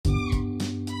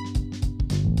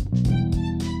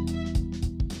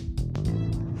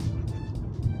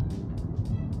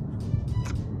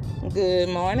Good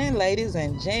morning, ladies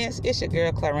and gents. It's your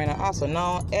girl, Clarina, also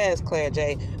known as Claire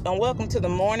J. And welcome to the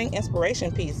morning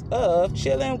inspiration piece of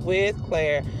Chilling with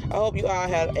Claire. I hope you all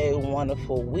had a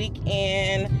wonderful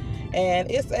weekend.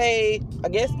 And it's a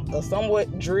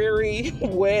somewhat dreary,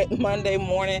 wet Monday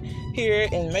morning here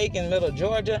in Macon, Middle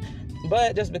Georgia.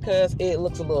 But just because it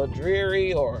looks a little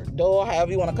dreary or dull,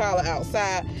 however you want to call it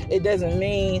outside, it doesn't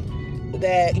mean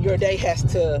that your day has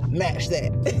to match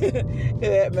that. If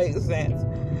that makes sense.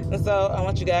 And so I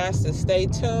want you guys to stay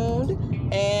tuned,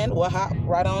 and we'll hop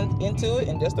right on into it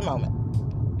in just a moment.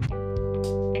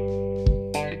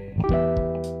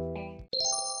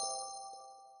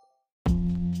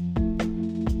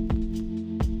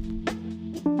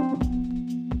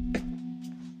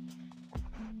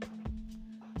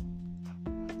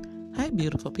 Hi,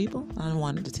 beautiful people. I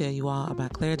wanted to tell you all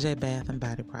about Claire J Bath and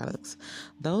Body Products.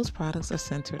 Those products are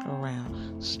centered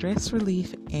around stress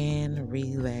relief and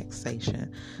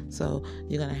relaxation. So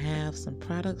you're going to have some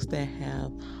products that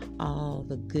have all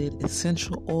the good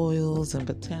essential oils and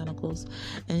botanicals,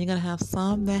 and you're going to have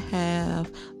some that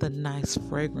have the nice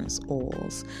fragrance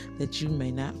oils that you may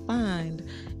not find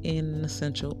in an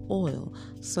essential oil.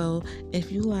 So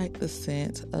if you like the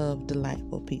scent of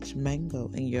delightful peach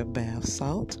mango in your bath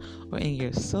salt or in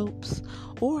your soaps,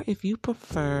 or if you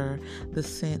prefer the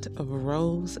scent of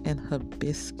rose and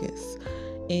hibiscus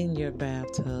in your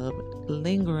bathtub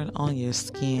lingering on your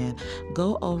skin,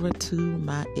 go over to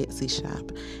my Etsy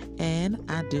shop, and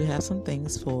I do have some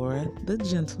things for the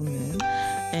gentlemen,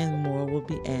 and more will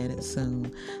be added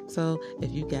soon. So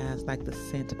if you guys like the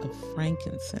scent of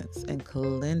frankincense and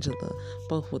calendula,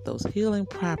 both with those healing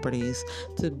properties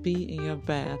to be in your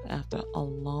bath after a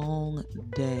long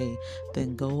day,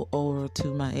 then go over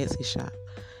to my Etsy shop.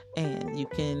 And you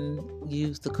can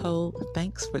use the code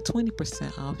THANKS for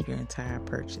 20% off your entire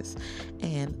purchase.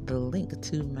 And the link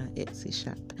to my Etsy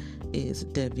shop is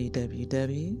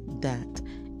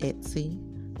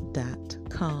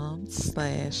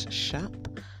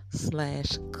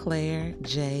www.etsy.com/shop/Claire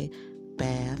J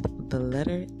Bath, the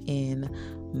letter N,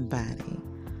 body.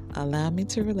 Allow me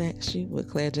to relax you with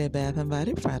Claire J Bath and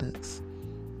Body Products.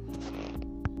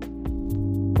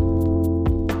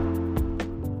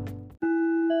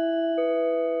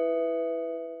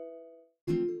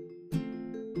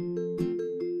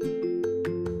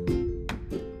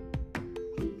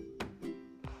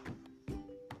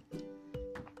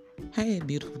 Hey,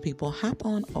 beautiful people, hop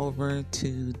on over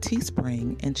to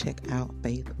Teespring and check out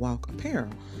Faith Walk Apparel.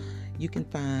 You can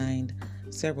find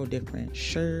several different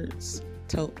shirts,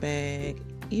 tote bag,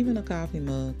 even a coffee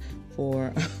mug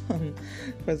for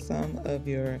some of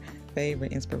your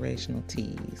favorite inspirational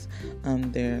teas.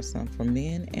 There are some for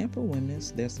men and for women.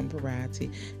 There's some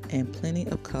variety and plenty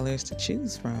of colors to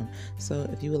choose from. So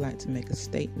if you would like to make a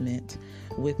statement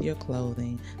with your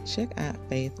clothing, check out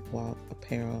Faith Walk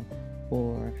Apparel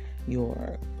for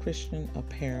your Christian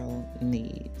apparel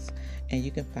needs. And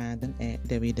you can find them at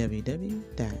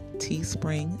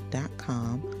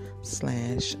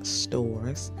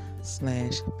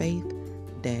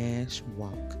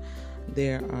www.teespring.com/stores/faith-walk.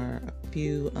 There are a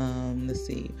few,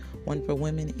 one for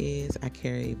women is I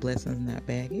carry blessings, not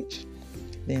baggage.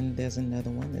 Then there's another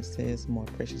one that says more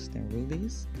precious than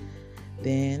rubies.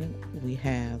 Then we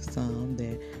have some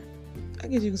that I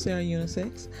guess you can say are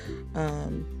unisex.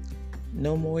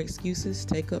 No more excuses,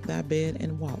 take up thy bed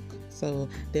and walk. So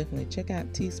definitely check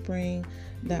out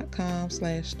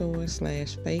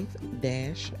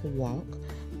teespring.com/stores/faith-walk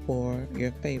for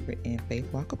your favorite in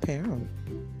Faith Walk apparel.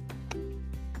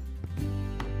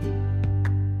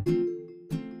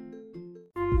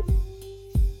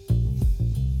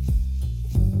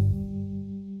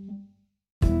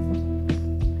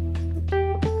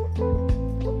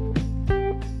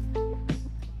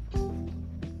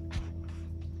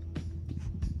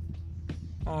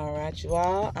 All right, you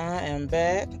all, I am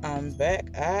back.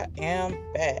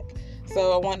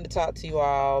 So I wanted to talk to you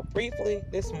all briefly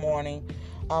this morning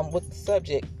with the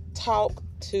subject, talk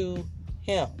to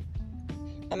him.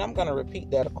 And I'm going to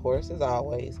repeat that, of course, as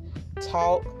always.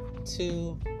 Talk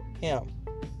to him.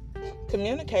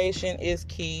 Communication is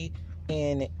key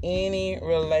in any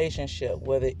relationship,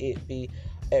 whether it be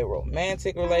a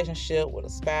romantic relationship with a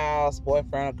spouse,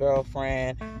 boyfriend or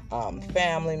girlfriend,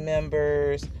 family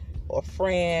members, or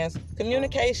friends.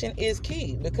 Communication is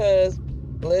key because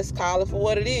let's call it for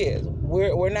what it is.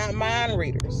 We're not mind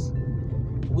readers.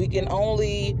 We can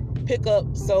only pick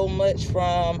up so much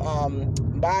from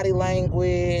body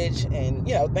language and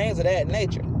things of that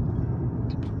nature.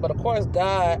 But of course,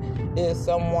 God is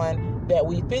someone that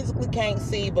we physically can't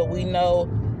see, but we know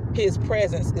His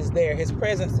presence is there. His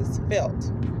presence is felt.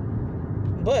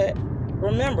 But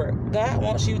remember, God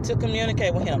wants you to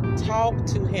communicate with him. Talk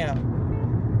to him.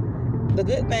 The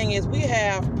good thing is we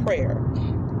have prayer.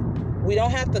 We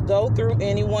don't have to go through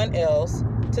anyone else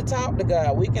to talk to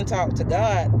God. We can talk to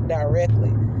God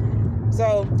directly.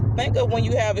 So think of when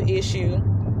you have an issue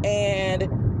and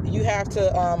you have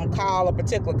to call a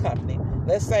particular company.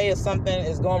 Let's say if something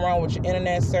is going wrong with your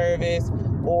internet service,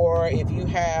 or if you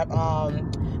have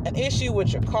an issue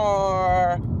with your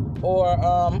car,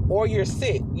 or you're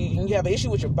sick, you have an issue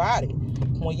with your body.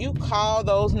 When you call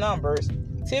those numbers,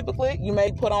 typically you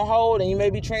may put on hold and you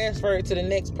may be transferred to the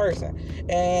next person.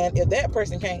 And if that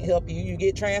person can't help you, you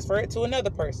get transferred to another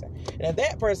person. And if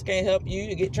that person can't help you,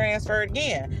 you get transferred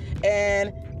again.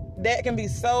 And that can be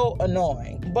so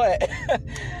annoying. But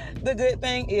the good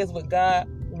thing is with God,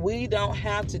 we don't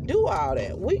have to do all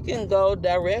that. We can go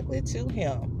directly to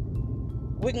him.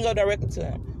 We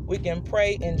can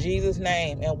pray in Jesus'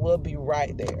 name and we'll be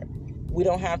right there. We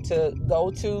don't have to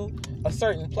go to a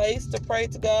certain place to pray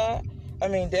to God. I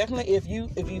mean, definitely if you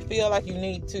feel like you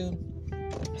need to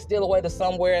steal away to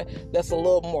somewhere that's a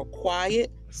little more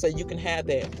quiet so you can have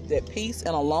that peace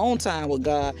and alone time with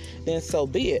God, then so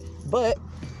be it. But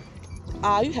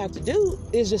all you have to do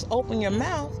is just open your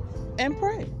mouth and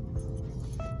pray.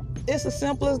 It's as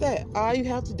simple as that. All you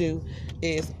have to do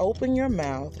is open your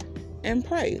mouth and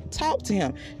pray. Talk to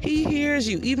him. He hears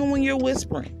you, even when you're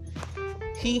whispering.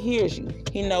 He hears you.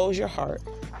 He knows your heart.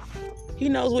 He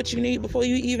knows what you need before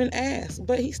you even ask,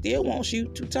 but he still wants you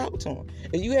to talk to him.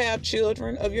 If you have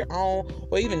children of your own,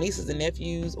 or even nieces and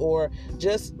nephews, or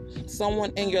just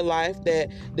someone in your life that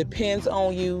depends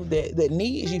on you, that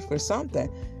needs you for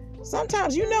something,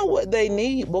 sometimes you know what they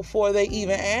need before they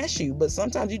even ask you, but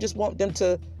sometimes you just want them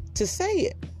to say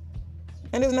it.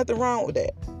 And there's nothing wrong with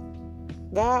that.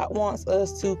 God wants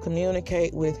us to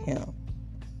communicate with him.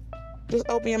 Just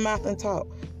open your mouth and talk.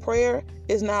 Prayer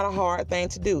is not a hard thing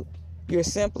to do. You're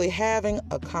simply having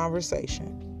a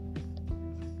conversation.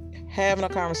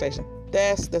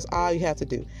 That's all you have to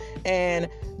do. And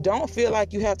don't feel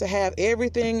like you have to have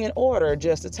everything in order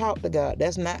just to talk to God.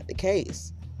 That's not the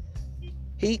case.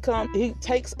 He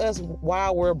takes us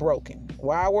while we're broken,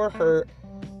 while we're hurt,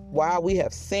 while we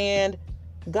have sinned.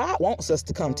 God wants us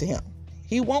to come to him.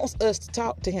 He wants us to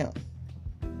talk to him.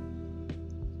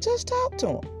 Just talk to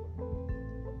him.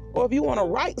 Or if you want to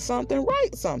write something,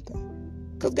 write something.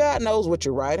 Because God knows what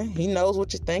you're writing. He knows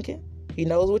what you're thinking. He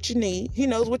knows what you need. He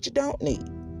knows what you don't need.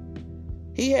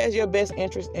 He has your best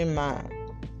interest in mind.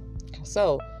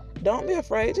 So don't be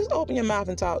afraid. Just open your mouth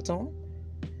and talk to him.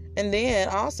 And then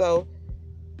also,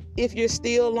 if you're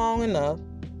still long enough,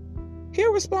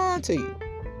 he'll respond to you.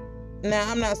 Now,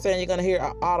 I'm not saying you're going to hear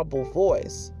an audible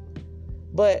voice,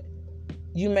 but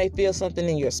you may feel something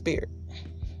in your spirit.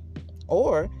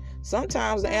 Or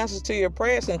sometimes the answers to your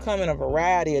prayers can come in a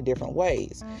variety of different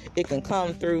ways. It can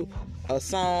come through a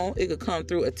song. It could come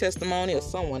through a testimony of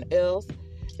someone else.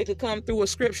 It could come through a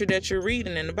scripture that you're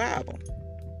reading in the Bible.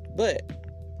 But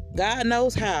God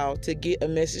knows how to get a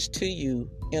message to you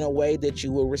in a way that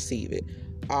you will receive it.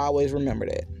 Always remember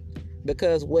that.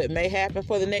 Because what may happen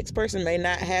for the next person may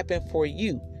not happen for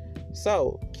you.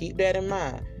 So keep that in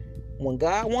mind. When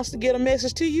God wants to get a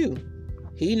message to you,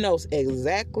 he knows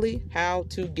exactly how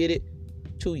to get it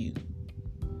to you.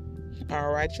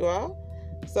 All right, you all.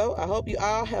 So I hope you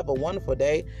all have a wonderful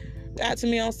day. Got to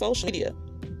me on social media.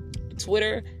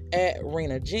 Twitter at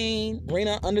Rena Jean,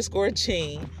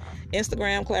 Rena_Jean.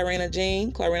 Instagram, Clarena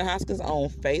Jean, Clarena Hoskins on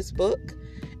Facebook.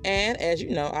 And as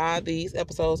you know, all these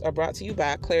episodes are brought to you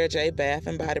by Claire J. Bath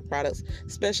and Body Products,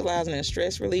 specializing in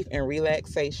stress relief and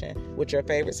relaxation with your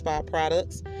favorite spa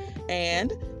products.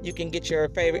 And you can get your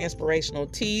favorite inspirational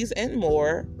teas and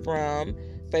more from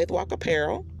Faith Walk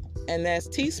Apparel. And that's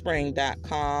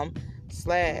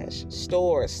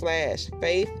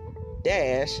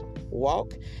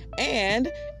teespring.com/store/faith-walk. And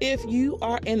if you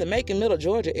are in the Macon Middle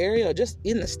Georgia area, or just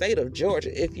in the state of Georgia,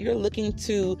 if you're looking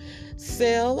to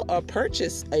sell or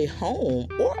purchase a home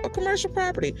or a commercial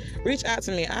property, reach out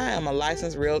to me. I am a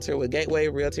licensed realtor with Gateway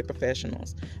Realty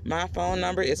Professionals. My phone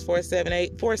number is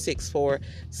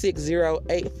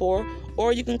 478-464-6084,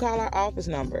 or you can call our office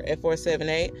number at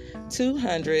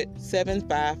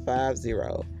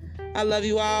 478-200-7550. I love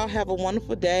you all. Have a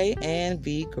wonderful day and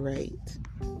be great.